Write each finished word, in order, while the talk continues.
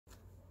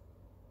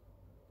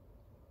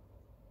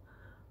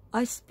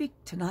I speak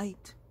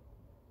tonight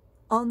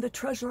on the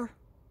treasure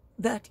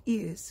that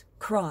is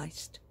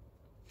Christ.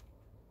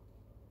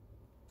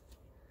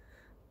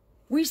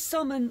 We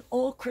summon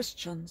all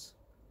Christians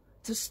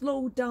to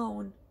slow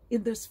down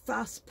in this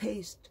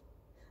fast-paced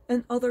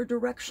and other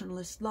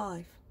directionless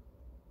life,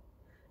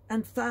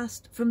 and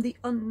fast from the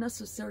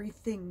unnecessary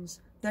things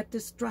that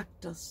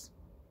distract us,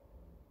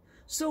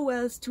 so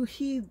as to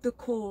heed the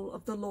call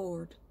of the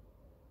Lord,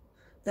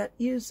 that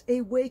is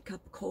a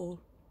wake-up call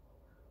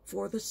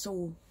for the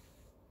soul.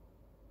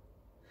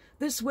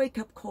 This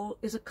wake-up call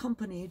is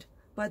accompanied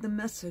by the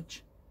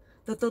message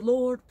that the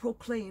Lord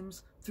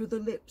proclaims through the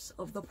lips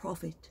of the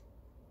prophet: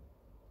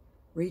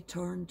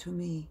 return to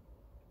me.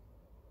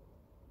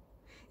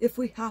 If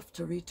we have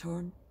to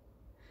return,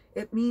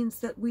 it means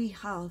that we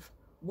have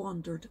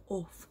wandered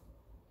off.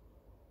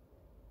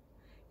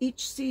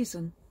 Each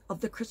season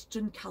of the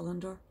Christian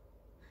calendar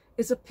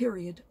is a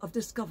period of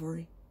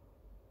discovery.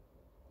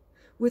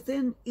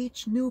 Within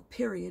each new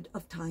period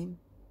of time,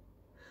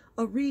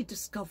 a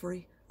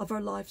rediscovery of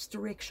our life's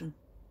direction,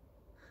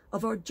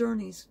 of our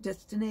journey's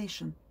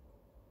destination,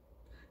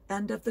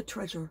 and of the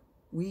treasure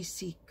we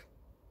seek.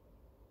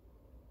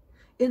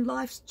 In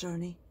life's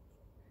journey,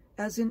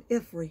 as in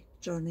every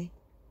journey,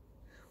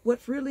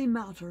 what really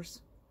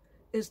matters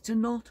is to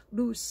not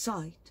lose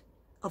sight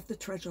of the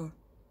treasure.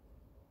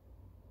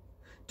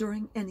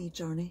 During any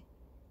journey,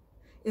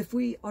 if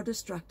we are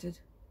distracted,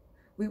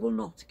 we will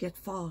not get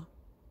far.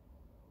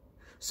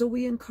 So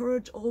we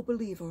encourage all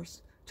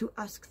believers to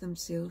ask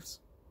themselves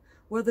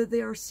whether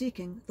they are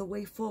seeking the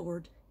way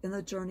forward in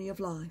the journey of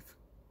life,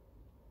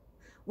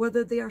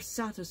 whether they are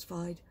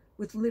satisfied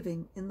with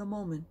living in the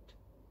moment,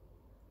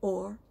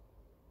 or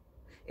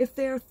if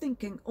they are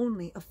thinking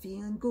only of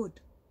feeling good,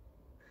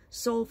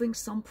 solving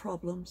some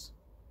problems,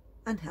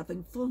 and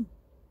having fun.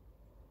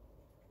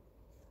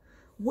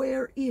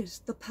 Where is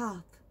the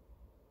path?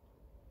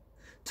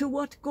 To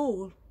what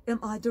goal am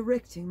I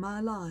directing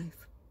my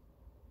life?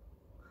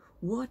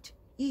 What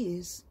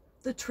is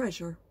the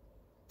treasure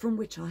from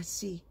which I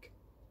seek?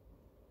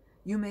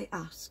 You may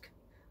ask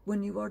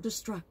when you are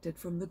distracted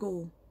from the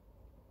goal.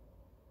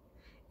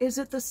 Is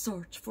it the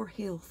search for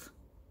health,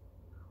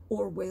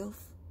 or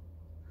wealth,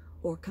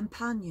 or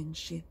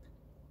companionship?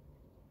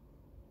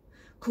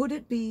 Could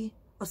it be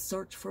a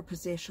search for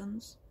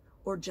possessions,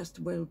 or just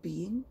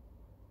well-being?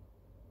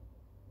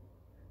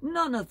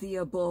 None of the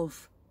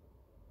above.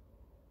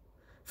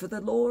 For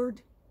the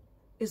Lord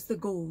is the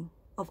goal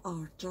of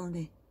our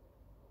journey.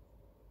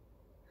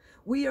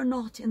 We are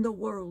not in the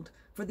world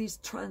for these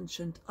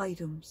transient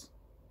items,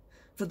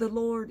 for the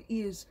Lord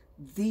is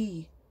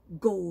the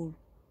goal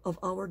of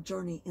our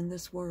journey in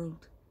this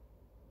world.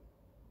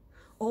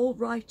 All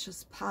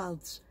righteous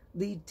paths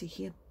lead to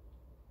Him.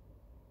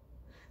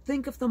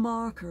 Think of the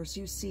markers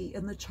you see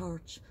in the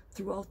church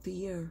throughout the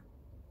year,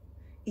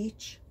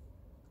 each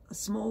a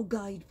small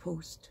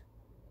guidepost,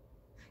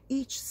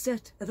 each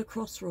set at a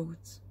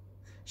crossroads,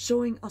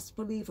 showing us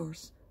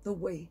believers the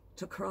way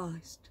to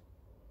Christ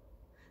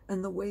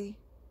and the way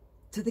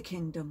to the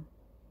kingdom.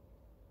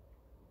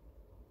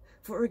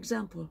 For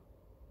example,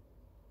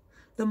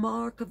 the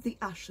mark of the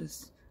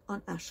ashes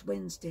on Ash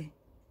Wednesday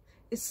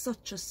is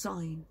such a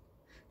sign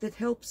that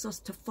helps us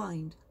to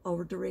find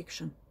our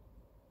direction.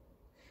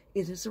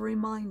 It is a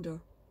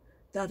reminder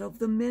that of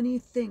the many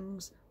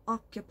things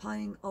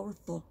occupying our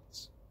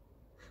thoughts,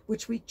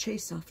 which we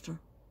chase after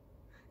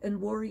and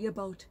worry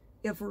about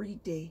every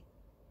day,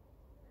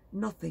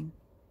 nothing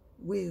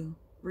will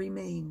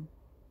remain.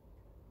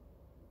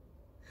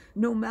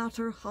 No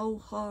matter how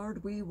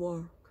hard we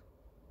work,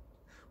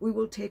 we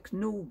will take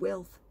no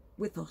wealth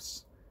with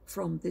us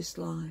from this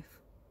life.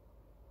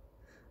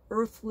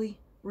 Earthly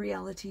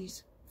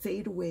realities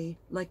fade away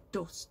like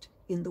dust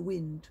in the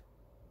wind.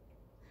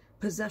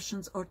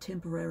 Possessions are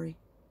temporary.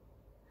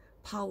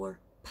 Power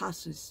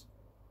passes.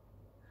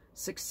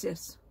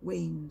 Success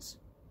wanes.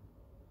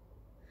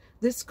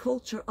 This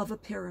culture of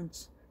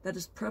appearance that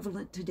is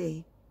prevalent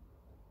today,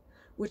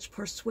 which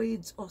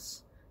persuades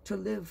us to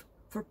live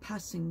for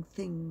passing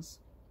things,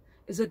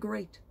 is a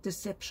great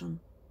deception.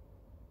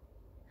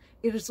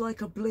 It is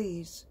like a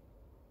blaze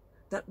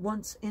that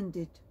once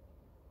ended.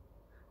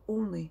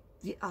 Only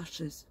the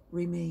ashes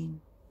remain.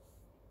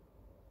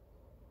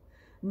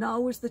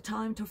 Now is the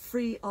time to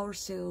free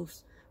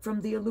ourselves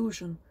from the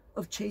illusion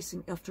of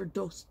chasing after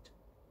dust,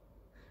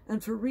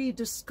 and for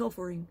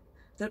rediscovering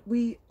that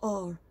we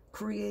are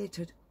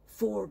created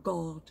for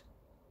God,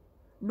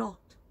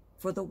 not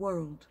for the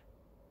world,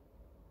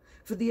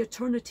 for the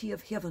eternity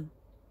of heaven,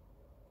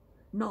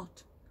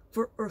 not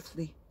for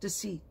earthly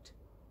deceit,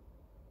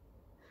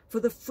 for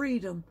the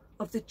freedom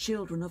of the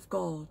children of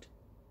God,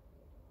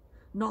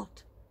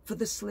 not for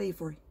the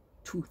slavery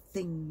to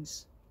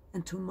things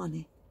and to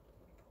money.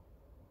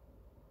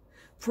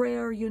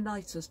 Prayer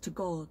unites us to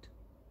God,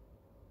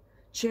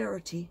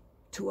 charity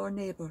to our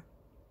neighbour,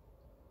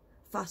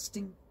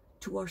 fasting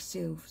to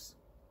ourselves.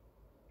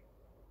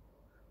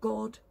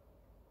 God,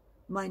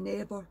 my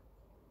neighbour,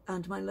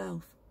 and my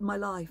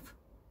life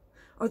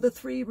are the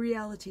three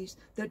realities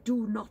that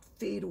do not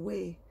fade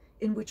away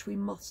in which we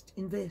must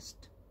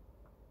invest.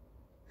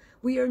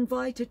 We are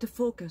invited to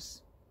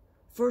focus,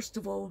 first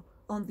of all,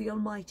 on the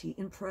Almighty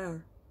in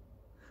prayer,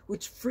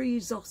 which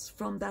frees us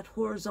from that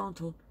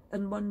horizontal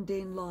and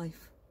mundane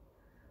life,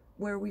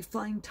 where we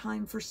find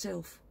time for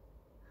self,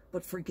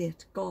 but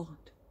forget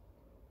God.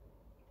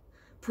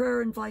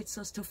 Prayer invites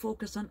us to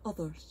focus on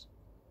others,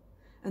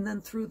 and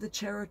then through the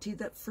charity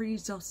that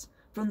frees us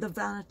from the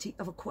vanity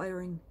of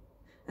acquiring,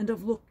 and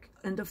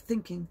of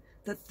thinking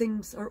that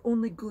things are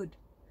only good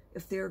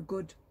if they are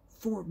good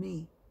for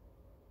me.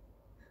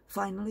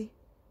 Finally,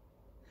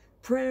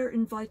 prayer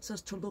invites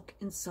us to look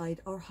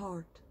inside our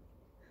heart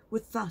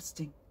with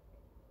fasting,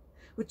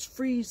 which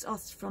frees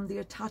us from the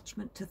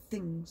attachment to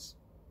things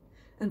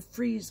and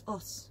frees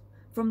us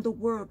from the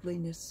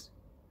worldliness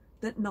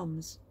that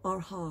numbs our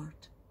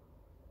heart.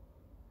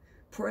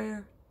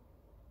 Prayer,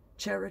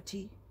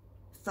 charity,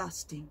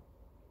 fasting.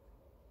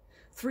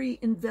 3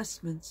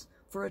 investments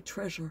for a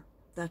treasure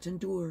that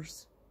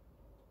endures.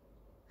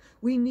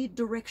 We need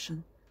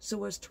direction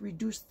so as to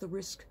reduce the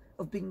risk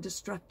of being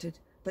distracted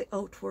by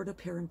outward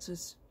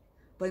appearances,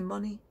 by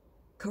money,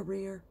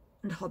 career,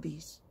 and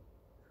hobbies,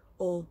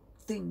 all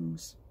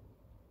things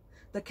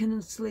that can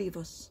enslave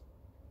us,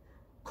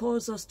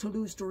 cause us to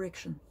lose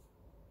direction.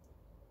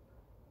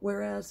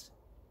 Whereas,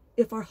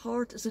 if our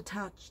heart is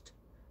attached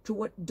to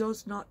what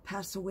does not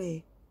pass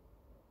away,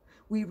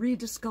 we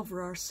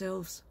rediscover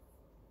ourselves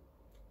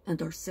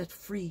and are set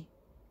free.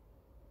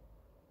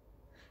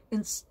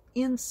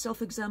 In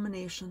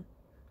self-examination,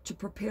 to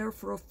prepare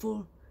for a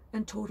full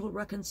and total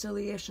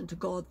reconciliation to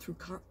God through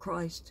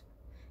Christ,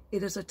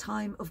 it is a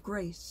time of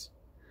grace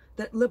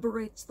that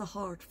liberates the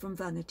heart from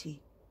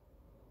vanity.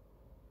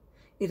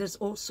 It is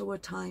also a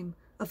time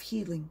of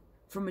healing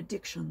from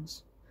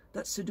addictions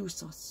that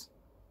seduce us.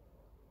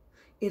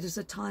 It is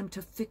a time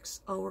to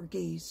fix our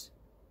gaze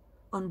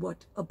on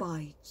what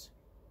abides.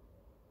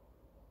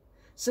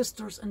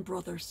 Sisters and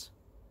brothers,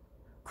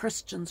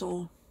 Christians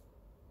all,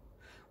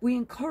 we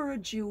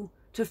encourage you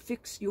to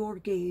fix your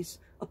gaze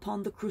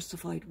upon the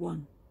crucified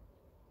one.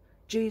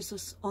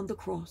 Jesus on the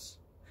cross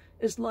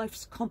is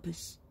life's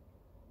compass,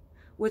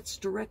 which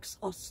directs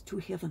us to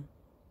heaven.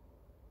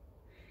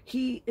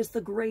 He is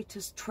the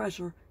greatest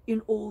treasure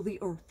in all the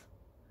earth,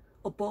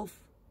 above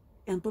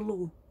and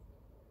below.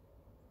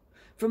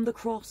 From the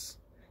cross,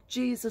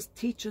 Jesus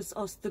teaches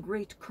us the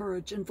great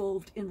courage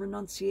involved in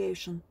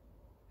renunciation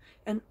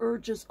and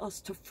urges us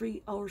to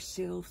free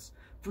ourselves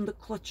from the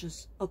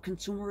clutches of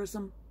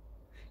consumerism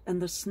and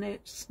the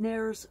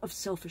snares of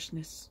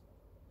selfishness,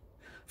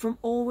 from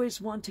always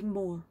wanting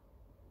more,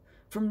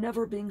 from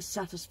never being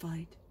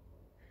satisfied,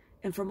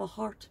 and from a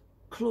heart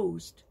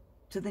closed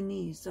to the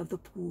needs of the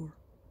poor.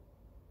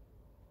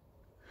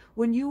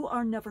 When you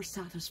are never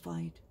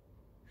satisfied,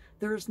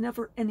 there is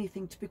never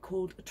anything to be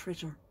called a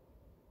treasure,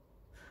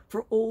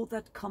 for all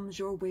that comes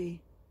your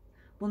way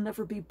will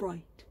never be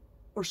bright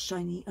or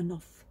shiny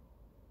enough,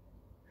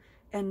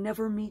 and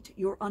never meet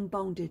your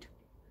unbounded,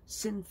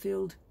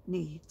 sin-filled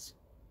needs.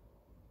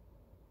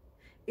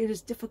 It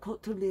is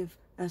difficult to live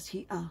as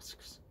he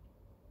asks,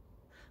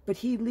 but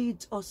he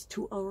leads us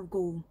to our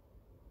goal,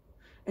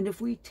 and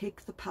if we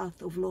take the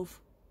path of love,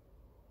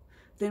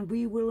 then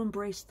we will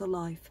embrace the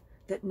life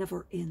that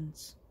never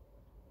ends,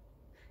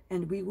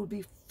 and we will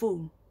be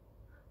full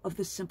of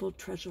the simple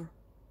treasure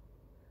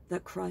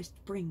that Christ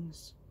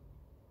brings,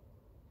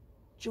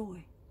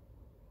 joy.